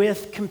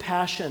with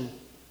compassion.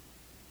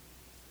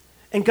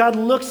 And God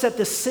looks at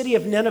the city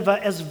of Nineveh,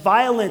 as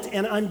violent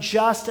and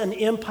unjust an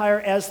empire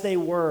as they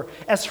were,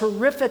 as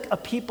horrific a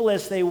people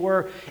as they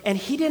were, and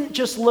he didn't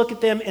just look at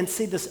them and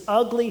see this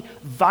ugly,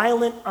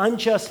 violent,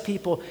 unjust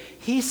people.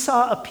 He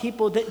saw a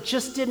people that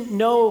just didn't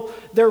know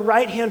their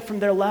right hand from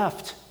their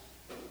left.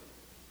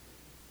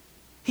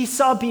 He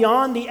saw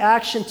beyond the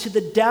action to the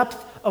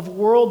depth of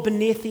world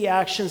beneath the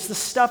actions, the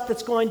stuff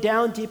that's going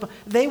down deep.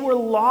 They were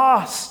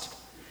lost,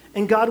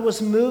 and God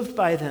was moved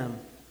by them.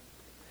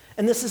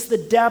 And this is the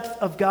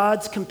depth of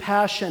God's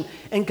compassion,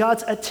 and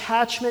God's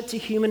attachment to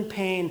human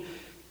pain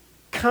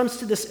comes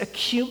to this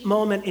acute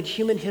moment in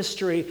human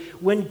history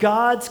when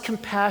God's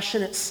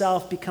compassion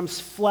itself becomes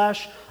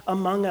flesh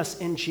among us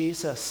in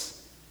Jesus.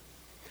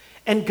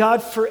 And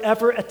God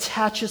forever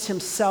attaches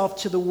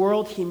himself to the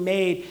world he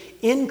made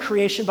in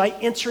creation by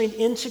entering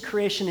into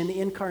creation in the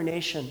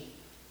incarnation,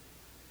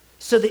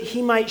 so that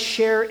he might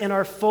share in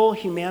our full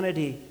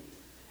humanity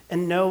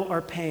and know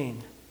our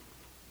pain.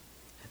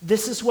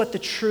 This is what the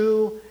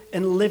true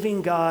and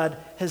living God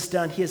has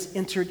done. He has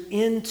entered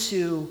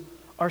into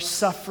our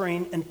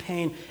suffering and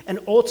pain and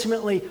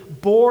ultimately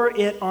bore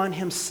it on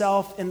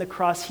himself in the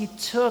cross. He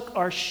took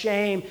our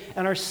shame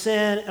and our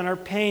sin and our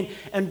pain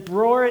and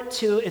bore it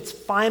to its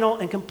final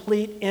and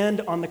complete end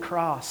on the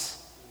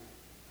cross.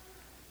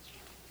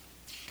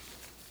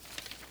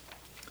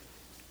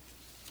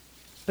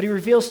 But he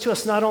reveals to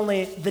us not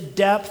only the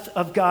depth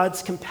of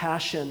God's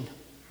compassion,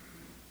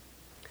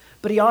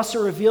 but he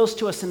also reveals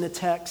to us in the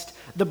text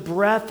the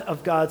breadth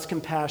of God's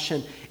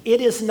compassion. It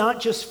is not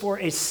just for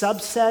a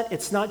subset.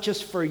 It's not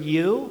just for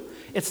you.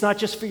 It's not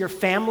just for your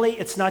family.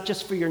 It's not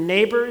just for your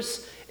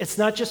neighbors. It's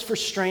not just for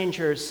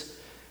strangers.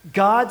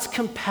 God's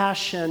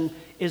compassion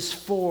is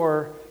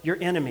for your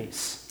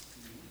enemies.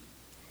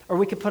 Or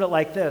we could put it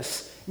like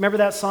this. Remember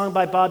that song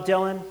by Bob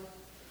Dylan?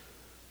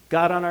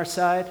 God on Our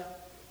Side?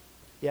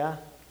 Yeah?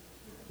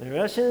 The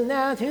Russians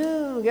now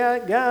too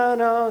got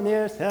God on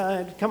their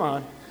side. Come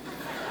on.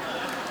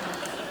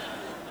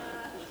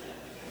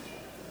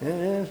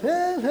 It's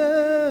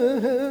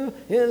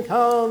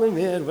called the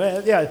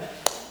Midwest. Yeah.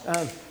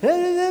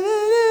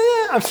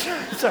 I'm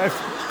sorry.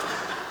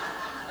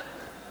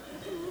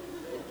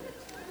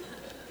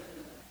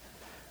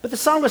 But the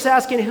song was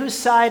asking, whose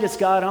side is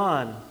God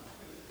on?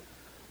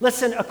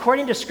 Listen,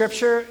 according to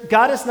Scripture,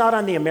 God is not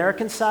on the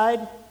American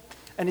side,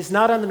 and he's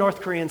not on the North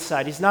Korean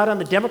side. He's not on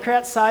the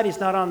Democrat side. He's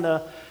not on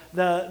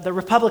the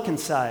Republican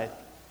side.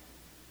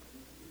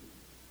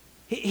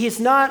 He's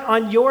not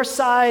on your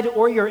side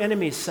or your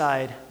enemy's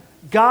side.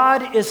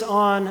 God is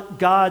on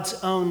God's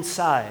own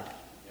side.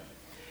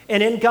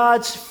 And in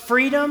God's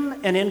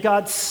freedom and in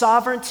God's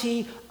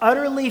sovereignty,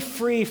 utterly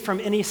free from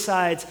any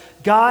sides,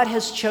 God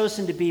has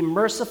chosen to be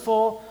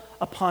merciful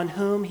upon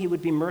whom he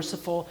would be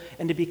merciful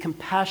and to be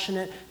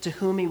compassionate to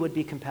whom he would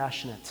be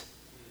compassionate.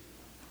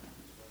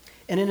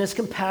 And in his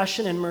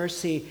compassion and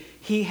mercy,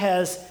 he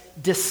has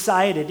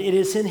decided, it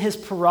is in his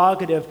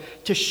prerogative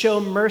to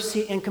show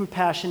mercy and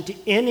compassion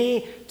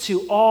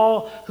to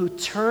all who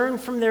turn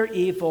from their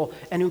evil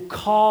and who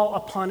call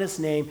upon his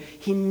name.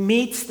 He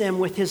meets them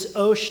with his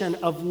ocean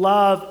of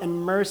love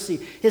and mercy,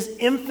 his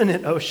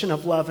infinite ocean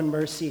of love and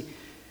mercy.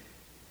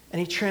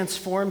 And he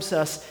transforms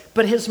us.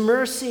 But his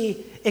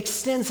mercy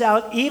extends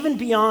out even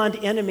beyond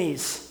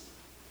enemies.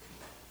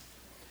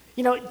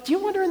 You know, do you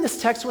wonder in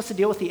this text what's the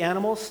deal with the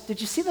animals? Did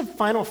you see the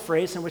final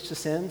phrase in which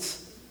this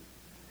ends?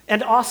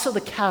 And also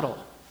the cattle.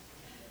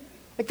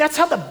 Like, that's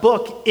how the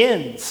book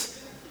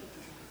ends.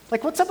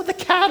 Like, what's up with the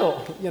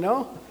cattle, you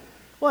know?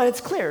 Well,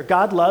 it's clear.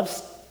 God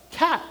loves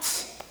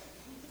cats.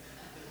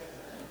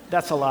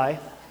 That's a lie.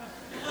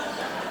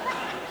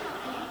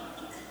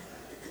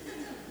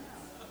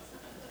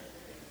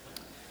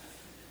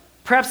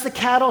 Perhaps the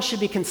cattle should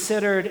be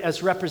considered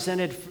as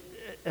representative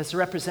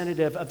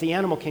of the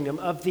animal kingdom,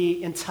 of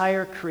the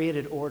entire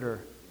created order.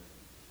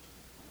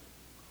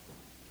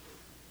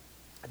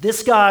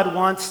 This God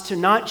wants to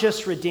not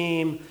just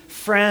redeem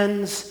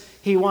friends,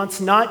 he wants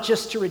not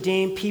just to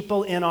redeem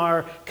people in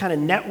our kind of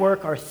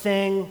network, our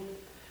thing.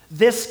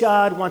 This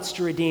God wants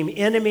to redeem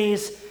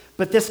enemies,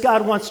 but this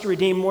God wants to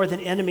redeem more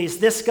than enemies.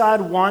 This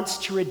God wants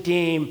to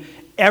redeem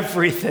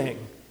everything.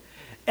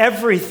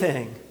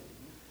 Everything.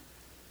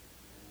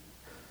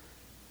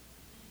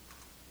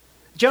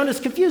 Jonah's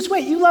confused.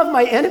 Wait, you love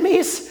my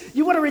enemies?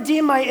 You want to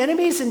redeem my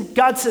enemies? And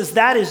God says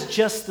that is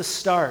just the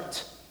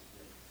start.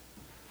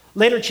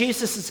 Later,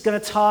 Jesus is going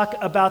to talk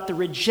about the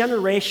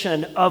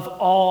regeneration of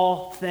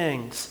all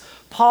things.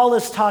 Paul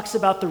talks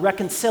about the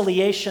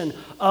reconciliation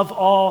of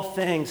all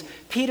things.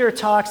 Peter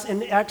talks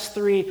in Acts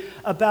 3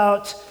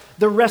 about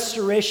the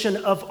restoration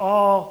of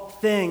all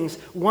things.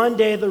 One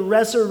day, the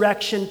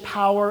resurrection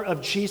power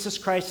of Jesus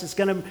Christ is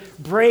going to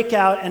break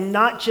out, and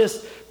not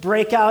just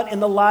break out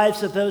in the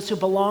lives of those who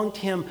belong to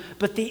him,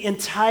 but the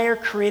entire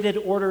created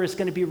order is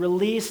going to be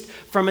released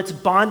from its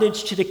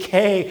bondage to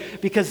decay,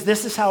 because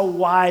this is how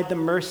wide the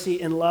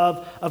mercy and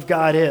love of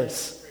God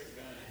is.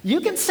 You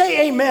can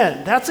say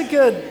amen. That's a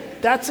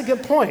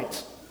good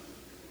point.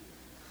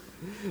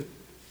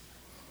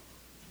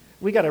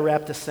 We got to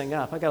wrap this thing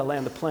up. I got to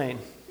land the plane.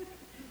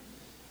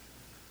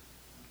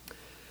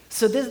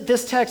 So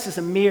this text is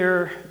a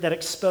mirror that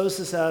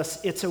exposes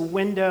us. It's a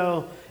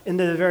window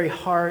into the very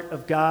heart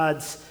of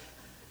God's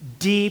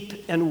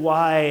deep and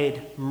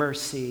wide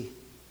mercy.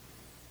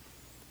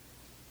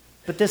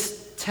 But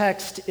this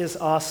text is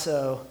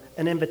also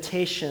an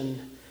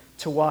invitation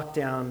to walk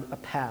down a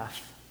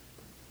path.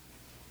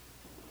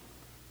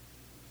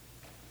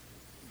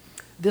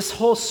 This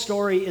whole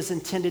story is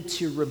intended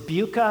to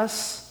rebuke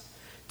us,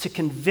 to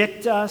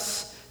convict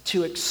us,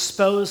 to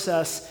expose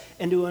us,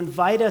 and to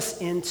invite us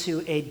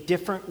into a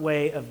different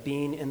way of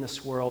being in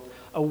this world,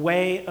 a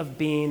way of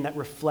being that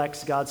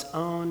reflects God's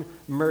own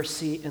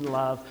mercy and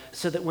love,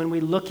 so that when we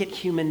look at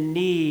human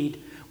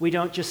need, we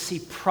don't just see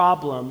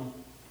problem,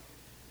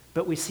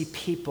 but we see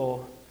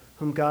people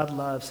whom God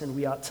loves and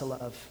we ought to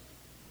love.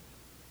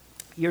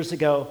 Years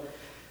ago,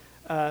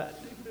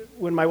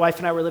 when my wife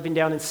and I were living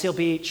down in Seal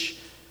Beach,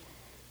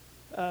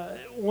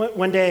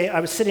 one day I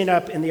was sitting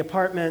up in the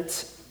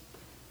apartment,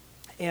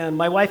 and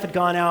my wife had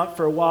gone out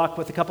for a walk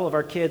with a couple of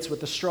our kids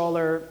with a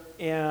stroller,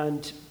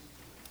 and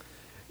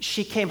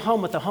she came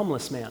home with a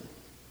homeless man.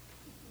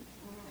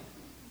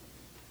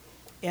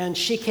 And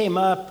she came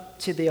up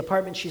to the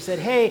apartment. She said,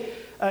 "Hey,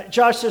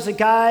 Josh, there's a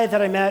guy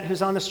that I met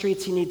who's on the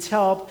streets. He needs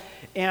help.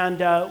 And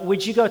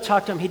would you go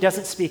talk to him? He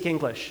doesn't speak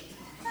English."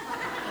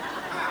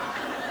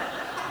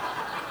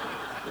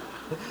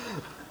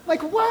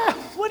 Like, what?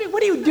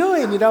 What are you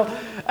doing, you know?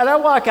 And I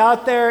walk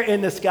out there,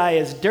 and this guy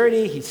is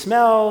dirty, he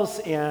smells,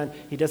 and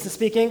he doesn't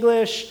speak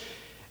English.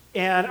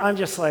 And I'm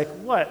just like,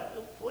 what?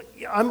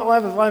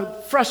 I'm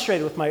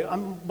frustrated with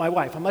my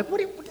wife. I'm like,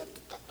 what?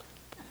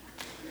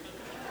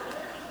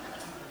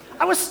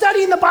 I was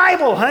studying the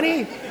Bible,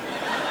 honey.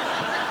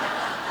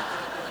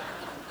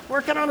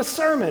 Working on a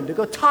sermon to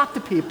go talk to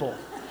people.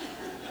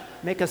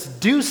 Make us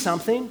do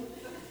something.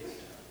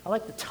 I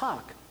like to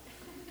talk.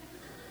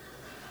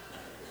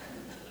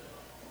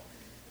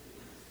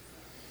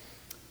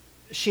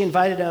 She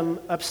invited him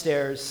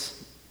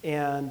upstairs,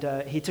 and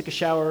he took a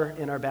shower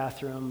in our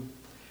bathroom,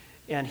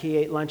 and he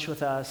ate lunch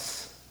with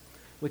us.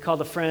 We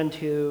called a friend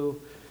who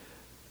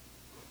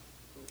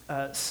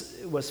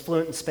was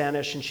fluent in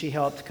Spanish, and she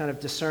helped kind of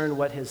discern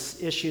what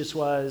his issues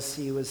was.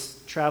 He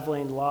was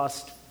traveling,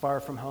 lost, far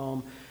from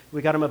home.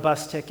 We got him a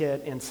bus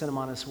ticket and sent him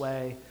on his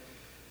way.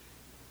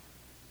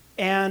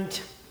 And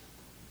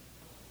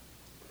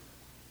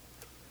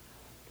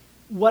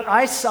what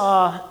I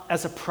saw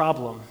as a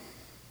problem,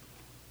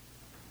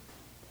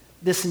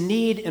 this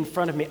need in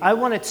front of me, I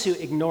wanted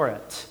to ignore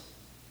it.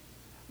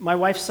 My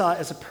wife saw it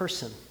as a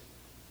person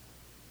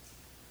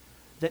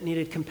that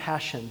needed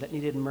compassion, that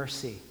needed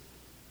mercy.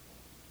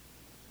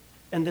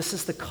 And this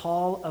is the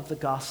call of the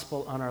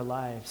gospel on our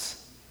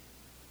lives.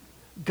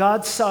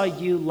 God saw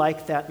you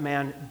like that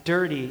man,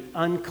 dirty,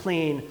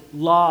 unclean,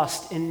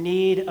 lost, in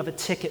need of a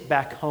ticket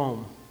back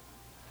home.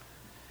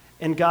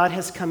 And God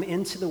has come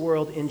into the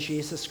world in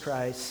Jesus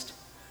Christ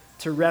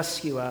to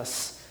rescue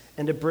us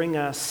and to bring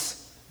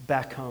us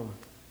back home.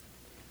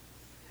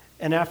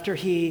 And after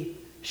he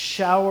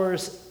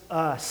showers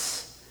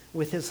us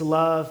with his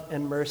love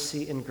and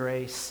mercy and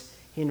grace,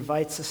 he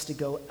invites us to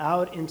go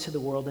out into the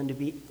world and to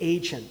be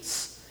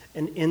agents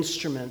and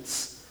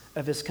instruments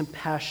of his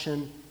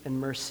compassion and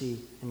mercy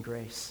and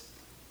grace.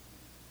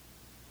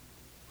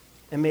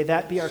 And may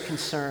that be our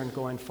concern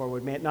going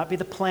forward. May it not be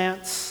the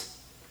plants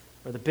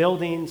or the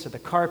buildings or the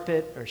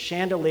carpet or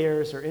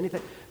chandeliers or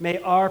anything. May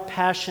our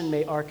passion,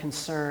 may our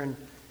concern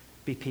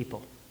be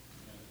people.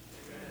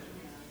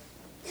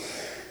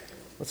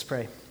 Let's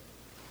pray.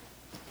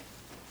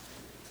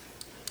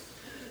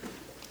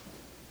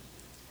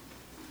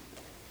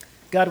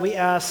 God, we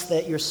ask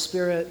that your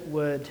Spirit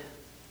would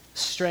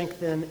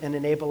strengthen and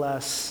enable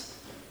us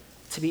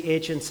to be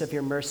agents of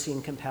your mercy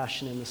and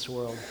compassion in this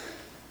world.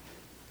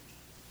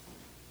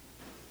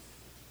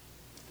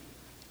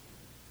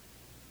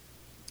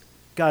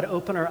 God,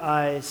 open our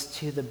eyes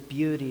to the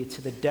beauty,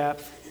 to the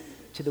depth,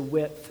 to the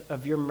width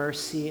of your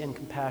mercy and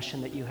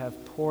compassion that you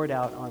have poured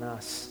out on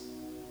us.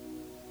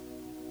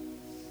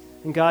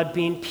 And God,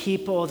 being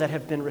people that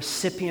have been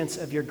recipients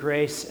of your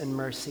grace and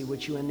mercy,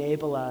 would you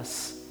enable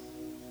us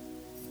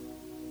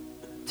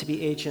to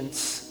be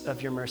agents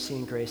of your mercy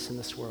and grace in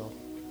this world?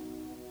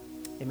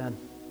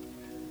 Amen.